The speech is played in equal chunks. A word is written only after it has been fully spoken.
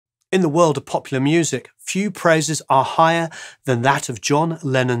In the world of popular music, few praises are higher than that of John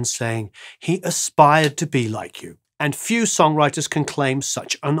Lennon saying he aspired to be like you, and few songwriters can claim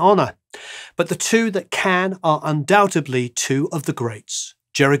such an honour. But the two that can are undoubtedly two of the greats,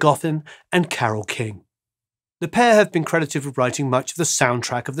 Gerry Goffin and Carole King. The pair have been credited with writing much of the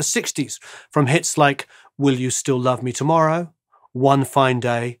soundtrack of the 60s, from hits like Will You Still Love Me Tomorrow, One Fine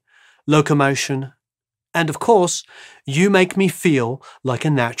Day, Locomotion, and of course, You Make Me Feel Like a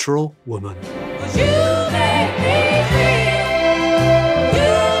Natural Woman.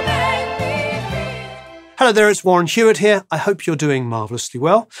 Hello there, it's Warren Hewitt here. I hope you're doing marvellously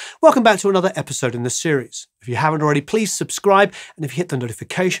well. Welcome back to another episode in this series. If you haven't already, please subscribe, and if you hit the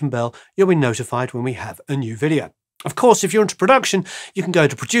notification bell, you'll be notified when we have a new video. Of course, if you're into production, you can go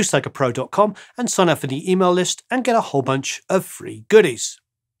to producelikeapro.com and sign up for the email list and get a whole bunch of free goodies.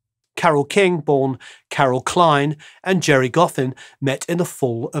 Carole King, born Carole Klein, and Gerry Goffin met in the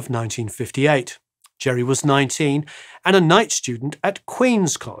fall of 1958. Gerry was 19 and a night student at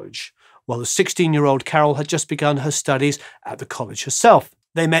Queen's College, while the 16-year-old Carole had just begun her studies at the college herself.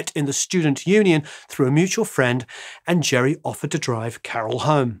 They met in the student union through a mutual friend, and Gerry offered to drive Carole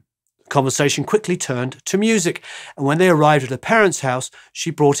home. The conversation quickly turned to music, and when they arrived at her parents' house,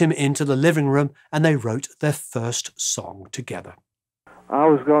 she brought him into the living room and they wrote their first song together. I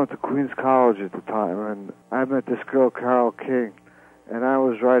was going to Queen's College at the time, and I met this girl, Carole King, and I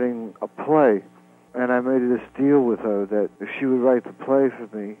was writing a play, and I made this deal with her that if she would write the play for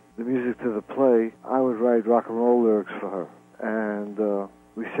me, the music to the play, I would write rock and roll lyrics for her. And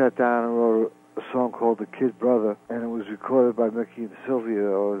we sat down and wrote a song called The Kid Brother, and it was recorded by Mickey and Sylvia.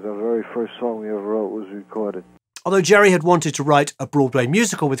 It was the very first song we ever wrote was recorded. Although Gerry had wanted to write a Broadway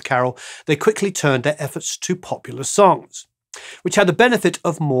musical with Carole, they quickly turned their efforts to popular songs, which had the benefit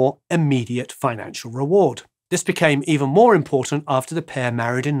of more immediate financial reward. This became even more important after the pair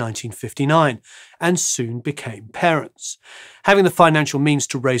married in 1959 and soon became parents. Having the financial means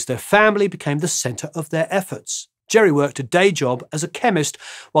to raise their family became the centre of their efforts. Gerry worked a day job as a chemist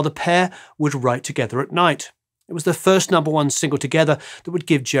while the pair would write together at night. It was their first #1 single together that would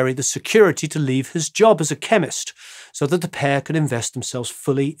give Gerry the security to leave his job as a chemist so that the pair could invest themselves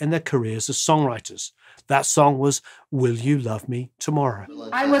fully in their careers as songwriters. That song was Will You Love Me Tomorrow?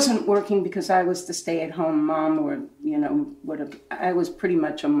 I wasn't working because I was the stay-at-home mom, or, I was pretty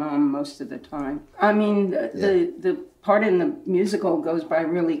much a mom most of the time. I mean, the part in the musical goes by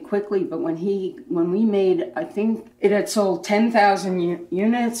really quickly, but when we made, I think it had sold 10,000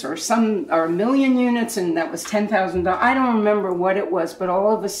 units or a million units, and that was $10,000. I don't remember what it was, but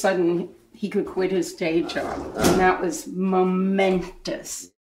all of a sudden he could quit his day job, and that was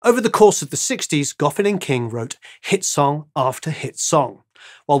momentous. Over the course of the 60s, Goffin and King wrote hit song after hit song,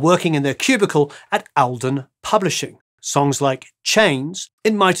 while working in their cubicle at Alden Publishing. Songs like Chains,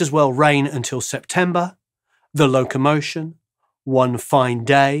 It Might As Well Rain Until September, The Locomotion, One Fine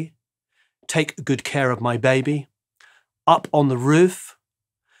Day, Take Good Care of My Baby, Up on the Roof,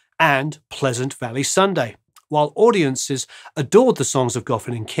 and Pleasant Valley Sunday. While audiences adored the songs of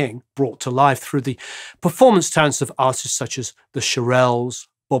Goffin and King, brought to life through the performance talents of artists such as the Shirelles,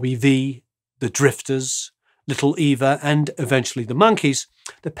 Bobby V, the Drifters, Little Eva, and eventually the Monkees,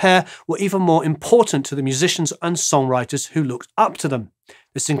 the pair were even more important to the musicians and songwriters who looked up to them.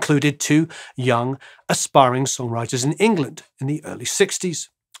 This included two young, aspiring songwriters in England in the early 60s,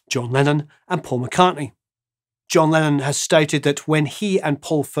 John Lennon and Paul McCartney. John Lennon has stated that when he and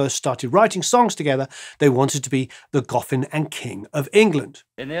Paul first started writing songs together, they wanted to be the Goffin and King of England.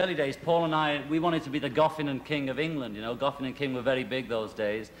 In the early days, Paul and I, we wanted to be the Goffin and King of England. You know, Goffin and King were very big those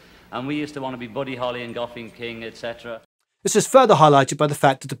days, and we used to want to be Buddy Holly and Goffin King, etc. This is further highlighted by the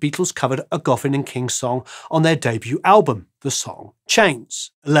fact that the Beatles covered a Goffin and King song on their debut album, the song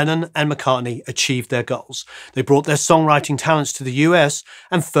Chains. Lennon and McCartney achieved their goals. They brought their songwriting talents to the US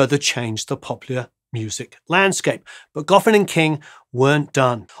and further changed the popular music landscape. But Goffin and King weren't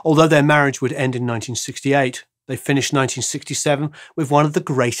done. Although their marriage would end in 1968, they finished 1967 with one of the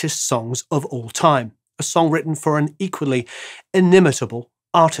greatest songs of all time, a song written for an equally inimitable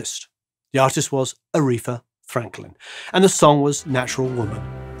artist. The artist was Aretha Franklin, and the song was Natural Woman.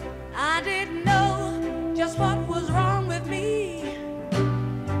 I didn't know just what was wrong with me.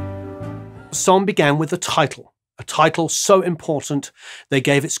 The song began with a title so important they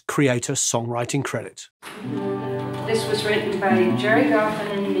gave its creator songwriting credit. This was written by Gerry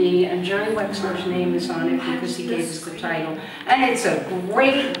Goffin and me, and Jerry Wexler's name is on it because he gave us the title. And it's a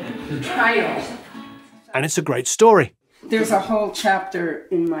great title. And it's a great story. There's a whole chapter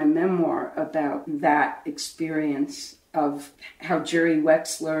in my memoir about that experience of how Jerry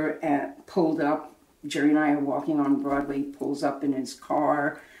Wexler pulled up. Jerry and I are walking on Broadway, pulls up in his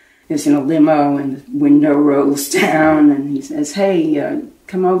car, is in a limo and the window rolls down and he says, hey,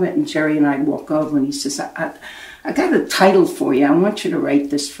 come over. And Gerry and I walk over and he says, I got a title for you. I want you to write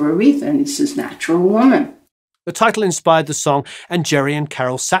this for Aretha. And he says, Natural Woman. The title inspired the song, and Gerry and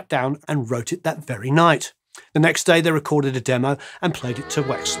Carole sat down and wrote it that very night. The next day, they recorded a demo and played it to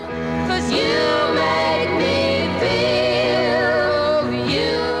Wexler. 'Cause you make me feel,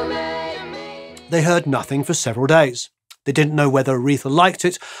 you make me. They heard nothing for several days. They didn't know whether Aretha liked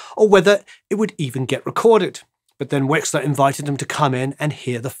it or whether it would even get recorded. But then Wexler invited them to come in and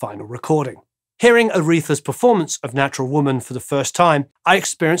hear the final recording. Hearing Aretha's performance of Natural Woman for the first time, I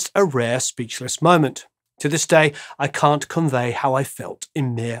experienced a rare speechless moment. To this day, I can't convey how I felt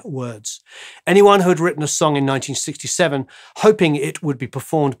in mere words. Anyone who had written a song in 1967, hoping it would be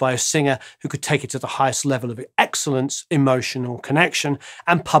performed by a singer who could take it to the highest level of excellence, emotional connection,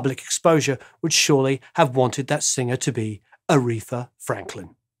 and public exposure, would surely have wanted that singer to be Aretha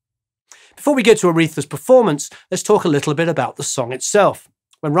Franklin. Before we get to Aretha's performance, let's talk a little bit about the song itself.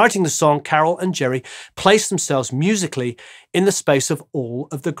 When writing the song, Carole and Gerry placed themselves musically in the space of all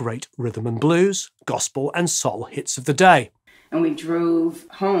of the great rhythm and blues, gospel and soul hits of the day. And we drove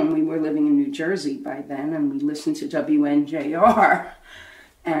home. We were living in New Jersey by then, and we listened to WNJR.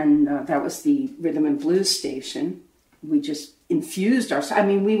 And that was the rhythm and blues station. We just infused ourselves. I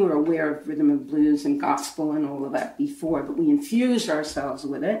mean, we were aware of rhythm and blues and gospel and all of that before, but we infused ourselves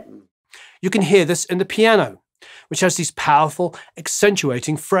with it. You can hear this in the piano, which has these powerful,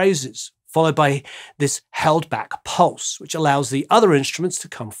 accentuating phrases, followed by this held-back pulse, which allows the other instruments to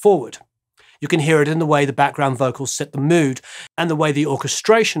come forward. You can hear it in the way the background vocals set the mood and the way the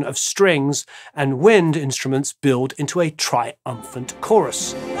orchestration of strings and wind instruments build into a triumphant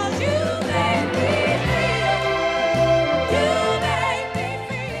chorus. 'Cause you make me feel, you make me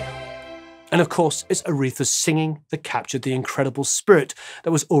feel. And of course, it's Aretha's singing that captured the incredible spirit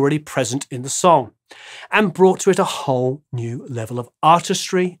that was already present in the song and brought to it a whole new level of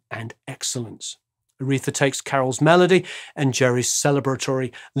artistry and excellence. Aretha takes Carole's melody and Gerry's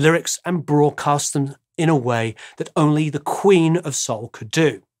celebratory lyrics and broadcasts them in a way that only the Queen of Soul could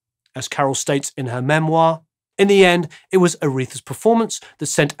do. As Carole states in her memoir, in the end, it was Aretha's performance that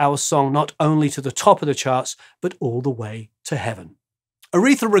sent our song not only to the top of the charts, but all the way to heaven.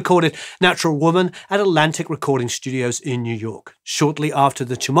 Aretha recorded Natural Woman at Atlantic Recording Studios in New York, shortly after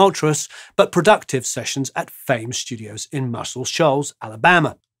the tumultuous but productive sessions at Fame Studios in Muscle Shoals,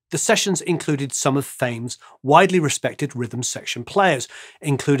 Alabama. The sessions included some of Fame's widely respected rhythm section players,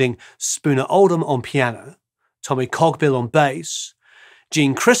 including Spooner Oldham on piano, Tommy Cogbill on bass,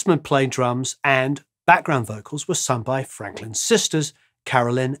 Gene Christman played drums, and background vocals were sung by Franklin's sisters,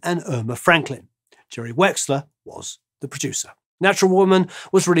 Carolyn and Irma Franklin. Gerry Wexler was the producer. Natural Woman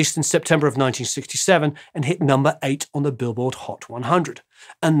was released in September of 1967 and hit number 8 on the Billboard Hot 100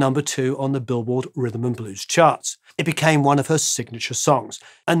 and number 2 on the Billboard Rhythm and Blues charts. It became one of her signature songs,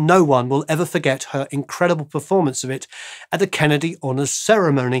 and no one will ever forget her incredible performance of it at the Kennedy Honors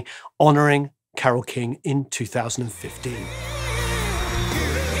Ceremony honoring Carole King in 2015.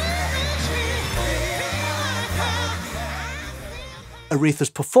 Aretha's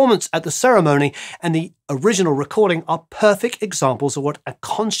performance at the ceremony and the original recording are perfect examples of what a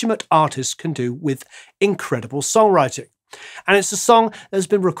consummate artist can do with incredible songwriting. And it's a song that has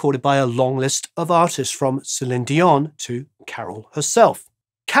been recorded by a long list of artists from Celine Dion to Carole herself.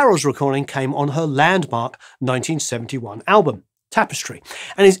 Carole's recording came on her landmark 1971 album, Tapestry,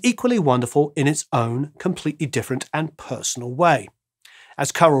 and is equally wonderful in its own completely different and personal way.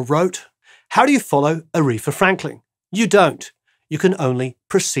 As Carole wrote, "How do you follow Aretha Franklin? You don't. You can only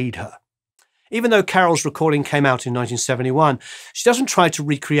precede her." Even though Carole's recording came out in 1971, she doesn't try to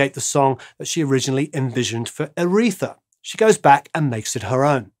recreate the song that she originally envisioned for Aretha. She goes back and makes it her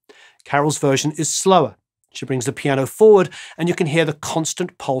own. Carole's version is slower. She brings the piano forward and you can hear the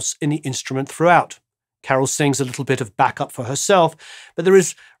constant pulse in the instrument throughout. Carole sings a little bit of backup for herself, but there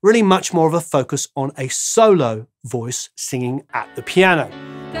is really much more of a focus on a solo voice singing at the piano.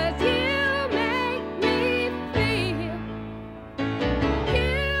 'Cause you make me feel,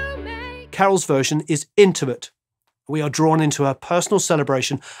 you make. Carole's version is intimate. We are drawn into her personal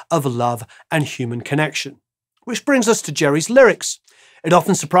celebration of love and human connection. Which brings us to Gerry's lyrics. It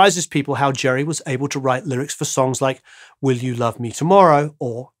often surprises people how Gerry was able to write lyrics for songs like Will You Love Me Tomorrow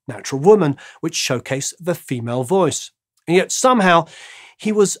or Natural Woman, which showcase the female voice. And yet somehow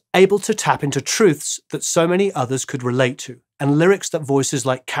he was able to tap into truths that so many others could relate to, and lyrics that voices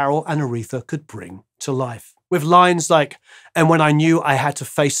like Carole and Aretha could bring to life. With lines like, "And when I knew I had to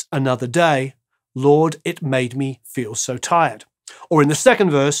face another day, Lord, it made me feel so tired." Or in the second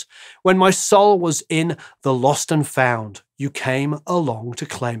verse, "When my soul was in the lost and found, you came along to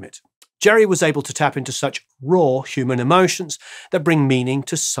claim it. Gerry was able to tap into such raw human emotions that bring meaning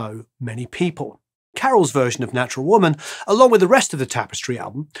to so many people. Carole's version of Natural Woman, along with the rest of the Tapestry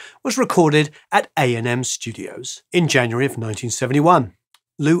album, was recorded at A&M Studios in January of 1971.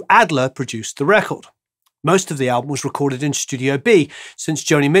 Lou Adler produced the record. Most of the album was recorded in Studio B, since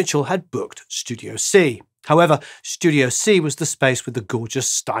Joni Mitchell had booked Studio C. However, Studio C was the space with the gorgeous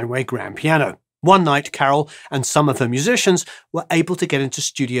Steinway grand piano. One night, Carole and some of her musicians were able to get into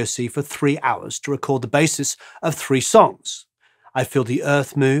Studio C for 3 hours to record the basis of 3 songs: I Feel the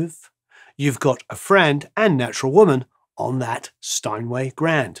Earth Move, You've Got a Friend, and Natural Woman on that Steinway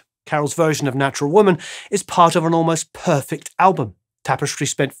Grand. Carole's version of Natural Woman is part of an almost perfect album. Tapestry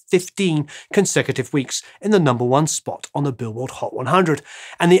spent 15 consecutive weeks in the #1 spot on the Billboard Hot 100,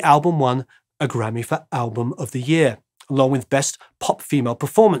 and the album won a Grammy for Album of the Year, along with Best Pop Female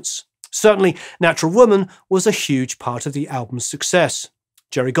Performance. Certainly, Natural Woman was a huge part of the album's success.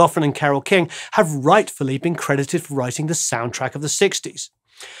 Gerry Goffin and Carole King have rightfully been credited for writing the soundtrack of the 60s,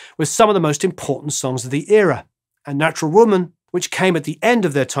 with some of the most important songs of the era. And Natural Woman, which came at the end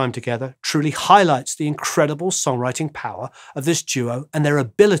of their time together, truly highlights the incredible songwriting power of this duo and their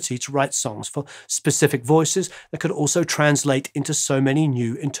ability to write songs for specific voices that could also translate into so many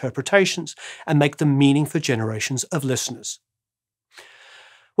new interpretations and make them meaning for generations of listeners.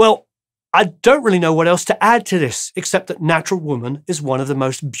 Well, I don't really know what else to add to this, except that Natural Woman is one of the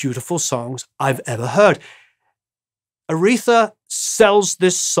most beautiful songs I've ever heard. Aretha sells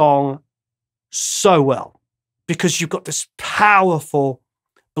this song so well, because you've got this powerful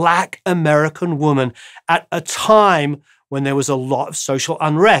Black American woman at a time when there was a lot of social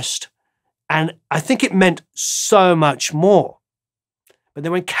unrest. And I think it meant so much more. But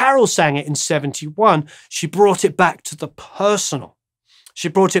then when Carole sang it in 71, she brought it back to the personal. She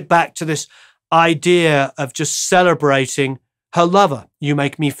brought it back to this idea of just celebrating her lover. You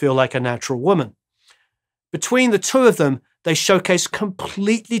make me feel like a natural woman. Between the two of them, they showcase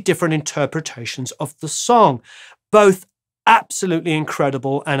completely different interpretations of the song, both absolutely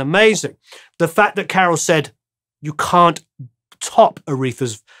incredible and amazing. The fact that Carole said, you can't top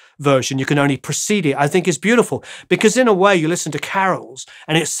Aretha's version, you can only precede it, I think is beautiful. Because in a way, you listen to Carole's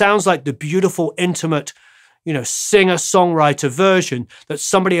and it sounds like the beautiful, intimate, singer-songwriter version that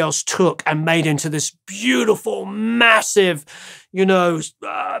somebody else took and made into this beautiful, massive,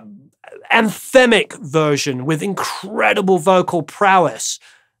 anthemic version with incredible vocal prowess.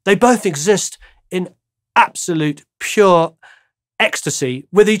 They both exist in absolute, pure ecstasy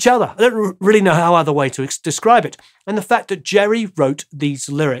with each other. I don't really know how other way to describe it. And the fact that Gerry wrote these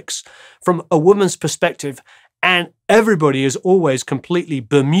lyrics from a woman's perspective and everybody is always completely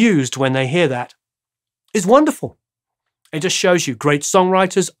bemused when they hear that is wonderful. It just shows you great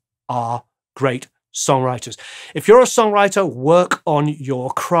songwriters are great songwriters. If you're a songwriter, work on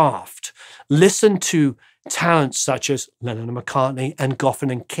your craft. Listen to talents such as Lennon and McCartney and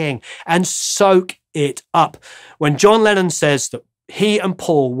Goffin and King and soak it up. When John Lennon says that he and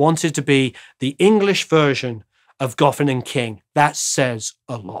Paul wanted to be the English version of Goffin and King, that says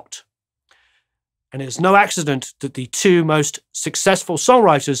a lot. And it's no accident that the two most successful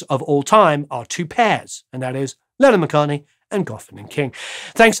songwriters of all time are two pairs, and that is Lennon McCartney and Goffin and King.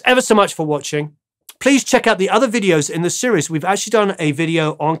 Thanks ever so much for watching. Please check out the other videos in the series. We've actually done a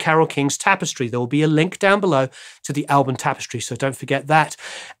video on Carole King's Tapestry. There will be a link down below to the album Tapestry, so don't forget that.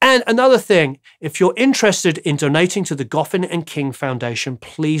 And another thing, if you're interested in donating to the Goffin and King Foundation,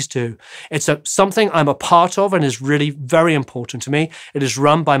 please do. It's something I'm a part of and is really very important to me. It is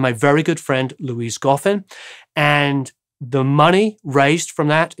run by my very good friend, Louise Goffin. And the money raised from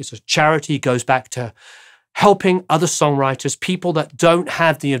that is a charity, goes back to helping other songwriters, people that don't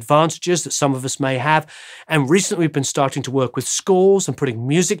have the advantages that some of us may have. And recently we've been starting to work with schools and putting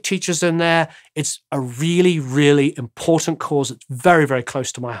music teachers in there. It's a really, really important cause. It's very, very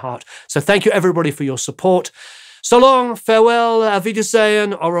close to my heart. So thank you everybody for your support. So long, farewell, auf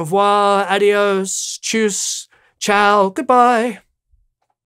Wiedersehen, au revoir, adios, tschüss, ciao, goodbye.